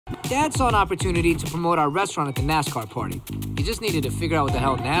Dad saw an opportunity to promote our restaurant at the NASCAR party. He just needed to figure out what the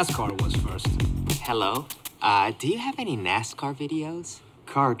hell NASCAR was first. Hello. Do you have any NASCAR videos?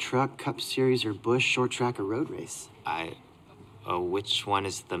 Car, truck, Cup Series, or Busch, short track, or road race. Which one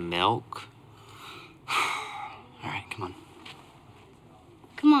is the milk? All right, come on.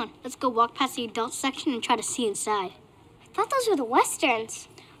 Come on, let's go walk past the adult section and try to see inside. I thought those were the westerns.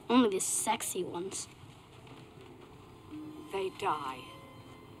 Only the sexy ones. They die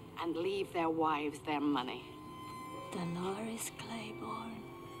and leave their wives their money. Dolores Claiborne.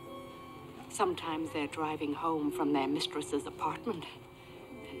 Sometimes they're driving home from their mistress's apartment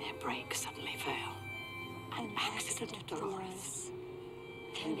and their brakes suddenly fail. An accident, Dolores,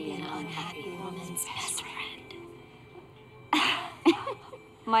 can be an unhappy woman's best friend.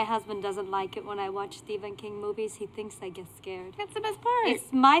 My husband doesn't like it when I watch Stephen King movies. He thinks I get scared. That's the best part.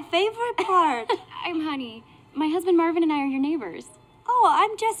 It's my favorite part. I'm Honey. My husband Marvin and I are your neighbors. Oh,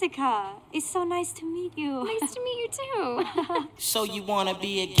 I'm Jessica. It's so nice to meet you. Nice to meet you, too. So you wanna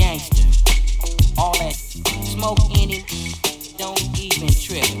be a gangster? All that smoke in it, don't even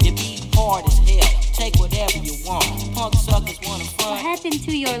trip. You be hard as hell, take whatever you want. Punk suckers wanna front. What happened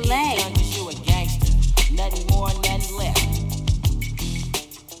to your leg? You a gangster, nothing more, nothing less.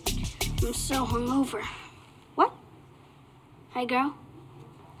 I'm so hungover. What? Hey, girl.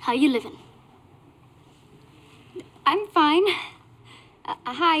 How you living? I'm fine.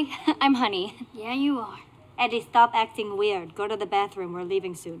 Hi, I'm Honey. Yeah, you are. Eddie, stop acting weird. Go to the bathroom. We're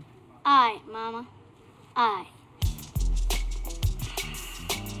leaving soon. Aye, Mama. Aye.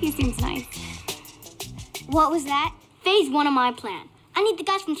 He seems nice. What was that? Phase 1 of my plan. I need the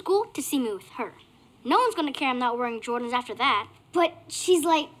guys from school to see me with her. No one's gonna care I'm not wearing Jordans after that. But she's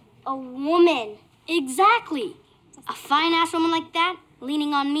like a woman. Exactly. A fine-ass woman like that,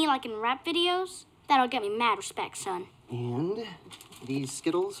 leaning on me like in rap videos, that'll get me mad respect, son. And these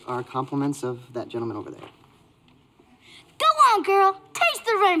Skittles are compliments of that gentleman over there. Go on, girl. Taste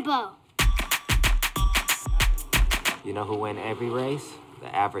the rainbow. You know who win every race?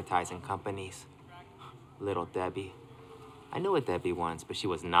 The advertising companies. Little Debbie. I knew a Debbie once, but she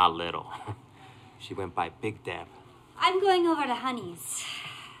was not little. She went by Big Deb. I'm going over to Honey's.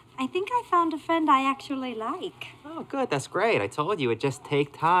 I think I found a friend I actually like. Oh, good. That's great. I told you, it'd just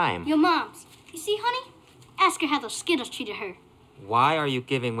take time. Your mom's. You see, Honey? Ask her how those Skittles treated her. Why are you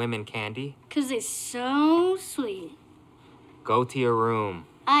giving women candy? 'Cause they're so sweet. Go to your room.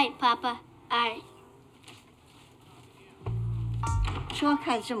 Aight, Papa. Aight. 说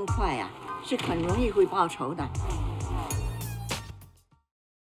看这么快呀，是很容易会报仇的。